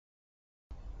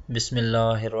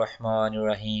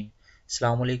बिस्मिल्लाहिर्रहमानिर्रहीम।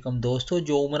 अस्सलाम वालेकुम दोस्तों,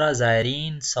 जो उम्रा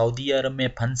ज़ायरीन सऊदी अरब में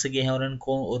फंस गए हैं और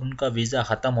उनका वीज़ा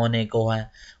ख़त्म होने को है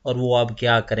और वो अब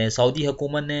क्या करें, सऊदी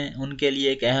हुकूमत ने उनके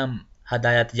लिए एक अहम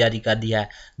हदायत जारी कर दिया है।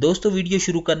 दोस्तों, वीडियो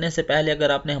शुरू करने से पहले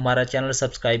अगर आपने हमारा चैनल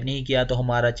सब्सक्राइब नहीं किया तो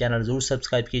हमारा चैनल ज़रूर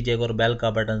सब्सक्राइब कीजिएगा और बेल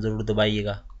का बटन ज़रूर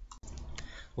दबाइएगा।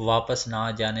 वापस ना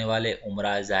जाने वाले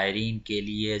उम्रा ज़ायरीन के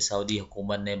लिए सऊदी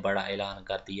हुकूमत ने बड़ा ऐलान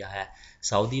कर दिया है।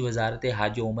 सऊदी वजारत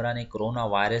हज व उम्रा ने कोरोना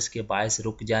वायरस के बायस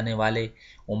रुक जाने वाले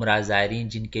उम्रा ज़ायरीन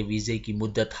जिनके वीज़े की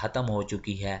मुद्दत ख़त्म हो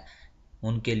चुकी है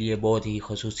उनके लिए बहुत ही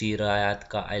खसूसी रियायत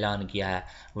का ऐलान किया है।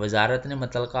 वजारत ने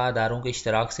मुतल्लिका अदारों के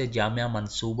इश्तराक से जामिया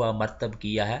मनसूबा मरतब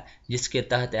किया है जिसके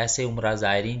तहत ऐसे उम्रा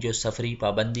ज़ायरीन जो सफरी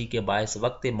पाबंदी के बायस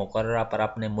वक्त मुकर्ररा पर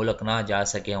अपने मुल्क ना जा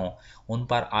सके हों उन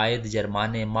पर आयद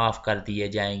जुर्माने माफ़ कर दिए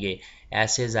जाएंगे।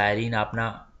 ऐसे ज़ायरीन अपना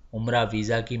उम्रा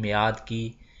वीज़ा की मियाद की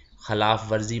खिलाफ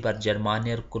वर्जी पर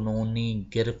जुर्माने और कानूनी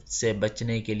गिरफ्त से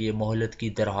बचने के लिए मोहलत की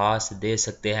दरख्वास्त दे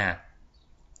सकते हैं।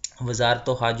 वजारत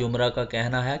हज उम्रा का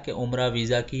कहना है कि उम्रा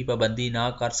वीज़ा की पाबंदी ना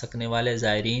कर सकने वाले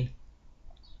ज़ायरीन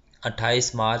 28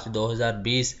 मार्च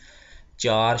 2020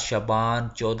 4 शबान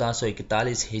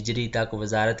 1441 हिजरी तक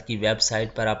वजारत की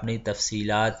वेबसाइट पर अपनी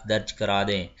तफसीलात दर्ज करा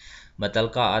दें।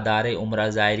 मुतल्लिका अदारे उम्रा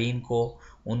ज़ायरीन को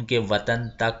उनके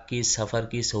वतन तक की सफ़र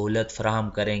की सहूलत फराहम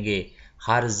करेंगे।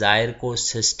 हर ज़ायर को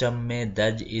सिस्टम में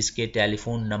दर्ज इसके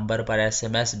टेलीफोन नंबर पर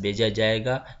SMS भेजा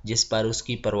जाएगा जिस पर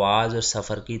उसकी परवाज़ और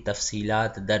सफ़र की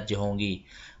तफसीलात दर्ज होंगी।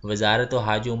 वजारत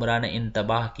हज उम्रा ने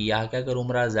इंतबाह किया कि अगर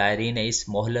उम्रा ज़ायरीन ने इस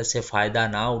मोहलत से फ़ायदा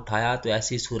ना उठाया तो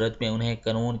ऐसी सूरत में उन्हें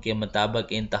कानून के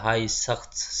मुताबिक इंतहाई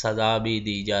सख्त सज़ा भी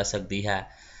दी जा सकती है।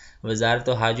 वजारत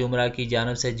हज उम्रा की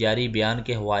जानब से जारी बयान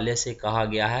के हवाले से कहा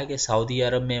गया है कि सऊदी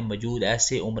अरब में मौजूद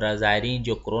ऐसे उम्रा ज़ायरीन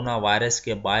जो कोरोना वायरस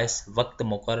के बायस वक्त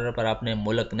मुकर्रर पर अपने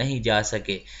मुल्क नहीं जा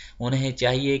सके उन्हें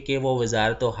चाहिए कि वो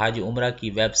वजारत हज उम्रा की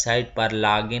वेबसाइट पर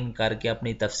लॉग इन करके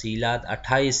अपनी तफसीलात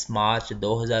 28 मार्च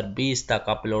 2020 तक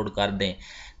अपलोड कर दें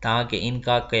ताकि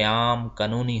इनका क़याम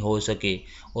कानूनी हो सके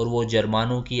और वो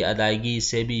जुर्मानों की अदायगी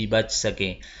से भी बच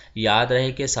सकें। याद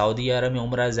रहे कि सऊदी अरब में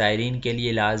उम्रा ज़ायरीन के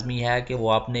लिए लाजमी है कि वो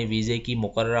अपने वीज़े की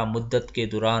मुकर्ररा मुद्दत के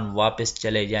दौरान वापस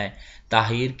चले जाएं।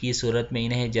 ताख़ीर की सूरत में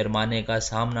इन्हें जुर्माने का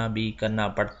सामना भी करना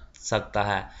पड़ सकता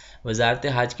है। वजारत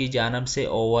हज की जानब से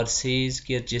ओवरसीज़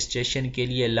के रजिस्ट्रेशन के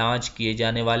लिए लॉन्च किए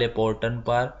जाने वाले पोर्टल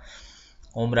पर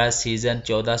उम्रा सीज़न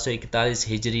 1441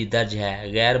 हिजरी दर्ज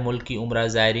है। गैर मुल्की उम्रा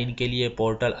ज़ायरीन के लिए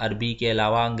पोर्टल अरबी के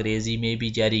अलावा अंग्रेज़ी में भी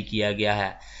जारी किया गया है।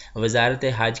 वजारत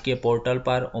हज के पोर्टल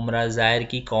पर उम्रा ज़ायर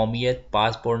की कौमियत,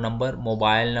 पासपोर्ट नंबर,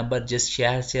 मोबाइल नंबर, जिस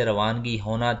शहर से रवानगी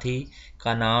होना थी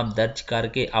का नाम दर्ज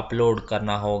करके अपलोड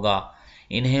करना होगा।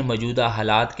 इन्हें मौजूदा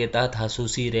हालात के तहत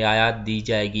खसूसी रियायत दी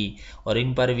जाएगी और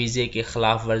इन पर वीज़े के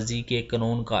खिलाफ वर्जी के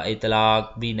कानून का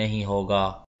इतलाक भी नहीं होगा।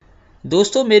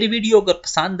 दोस्तों, मेरी वीडियो अगर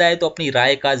पसंद आए तो अपनी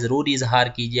राय का ज़रूर इजहार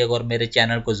कीजिएगा और मेरे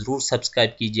चैनल को ज़रूर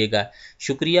सब्सक्राइब कीजिएगा।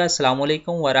 शुक्रिया। अस्सलाम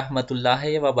वालेकुम व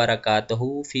रहमतुल्लाहि व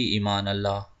बरकातहू फ़ी ईमान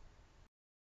अल्लाह।